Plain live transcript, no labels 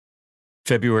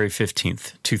February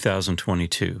 15th,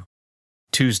 2022,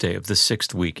 Tuesday of the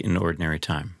 6th week in Ordinary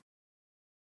Time.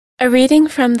 A reading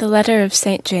from the letter of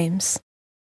St. James.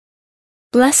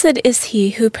 Blessed is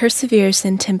he who perseveres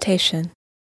in temptation,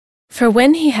 for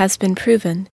when he has been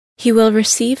proven, he will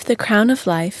receive the crown of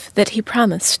life that he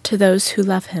promised to those who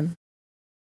love him.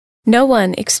 No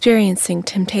one experiencing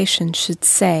temptation should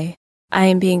say, I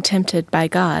am being tempted by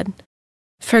God,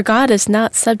 for God is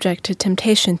not subject to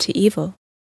temptation to evil,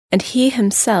 and he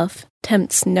himself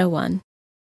tempts no one.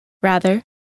 Rather,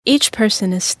 each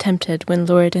person is tempted when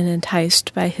lured and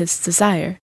enticed by his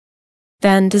desire.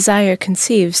 Then desire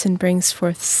conceives and brings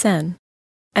forth sin,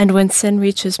 and when sin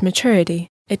reaches maturity,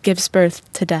 it gives birth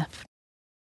to death.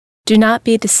 Do not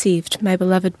be deceived, my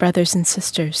beloved brothers and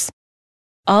sisters.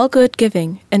 All good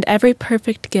giving and every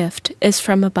perfect gift is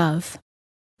from above,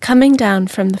 coming down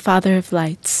from the Father of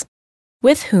lights,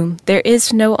 with whom there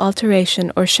is no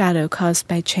alteration or shadow caused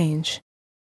by change.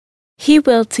 He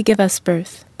willed to give us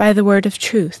birth by the word of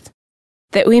truth,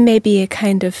 that we may be a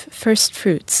kind of first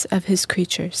fruits of his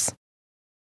creatures.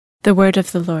 The word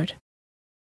of the Lord.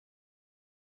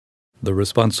 The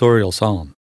responsorial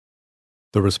psalm.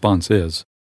 The response is,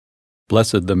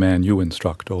 Blessed the man you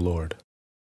instruct, O Lord.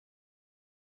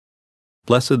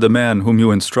 Blessed the man whom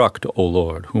you instruct, O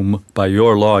Lord, whom by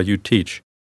your law you teach,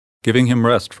 giving him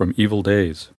rest from evil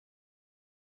days.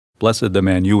 Blessed the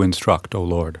man you instruct, O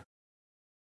Lord.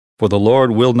 For the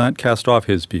Lord will not cast off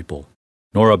his people,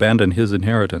 nor abandon his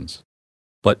inheritance,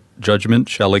 but judgment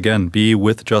shall again be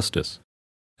with justice,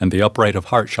 and the upright of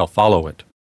heart shall follow it.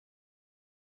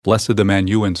 Blessed the man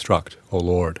you instruct, O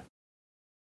Lord.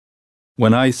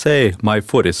 When I say my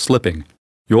foot is slipping,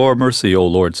 your mercy, O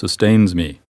Lord, sustains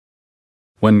me.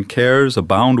 When cares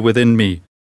abound within me,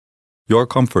 your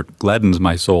comfort gladdens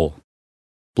my soul.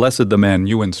 Blessed the man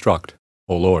you instruct,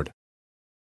 O Lord.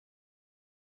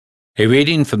 A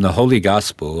reading from the Holy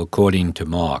Gospel according to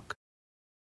Mark.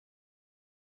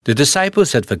 The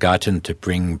disciples had forgotten to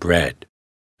bring bread,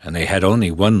 and they had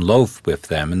only one loaf with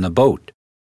them in the boat.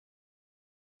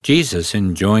 Jesus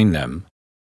enjoined them,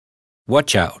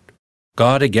 Watch out,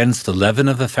 guard against the leaven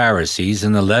of the Pharisees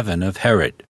and the leaven of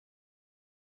Herod.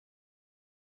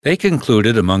 They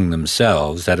concluded among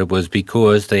themselves that it was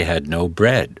because they had no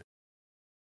bread.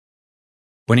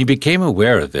 When he became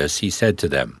aware of this, he said to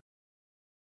them,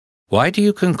 Why do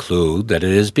you conclude that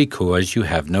it is because you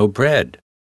have no bread?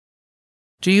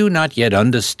 Do you not yet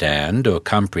understand or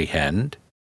comprehend?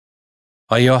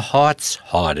 Are your hearts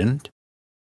hardened?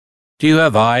 Do you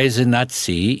have eyes and not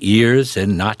see, ears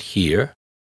and not hear?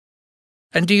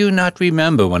 And do you not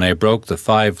remember when I broke the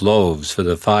 5 loaves for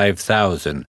the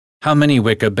 5,000, how many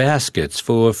wicker baskets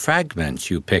full of fragments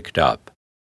you picked up?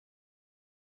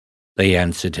 They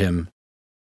answered him,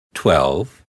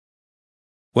 12.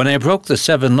 When I broke the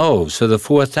 7 loaves for the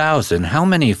 4,000, how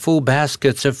many full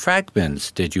baskets of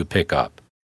fragments did you pick up?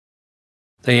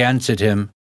 They answered him,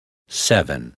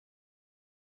 7.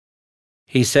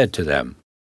 He said to them,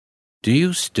 Do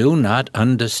you still not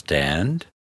understand?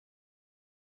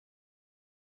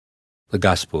 The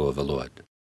Gospel of the Lord.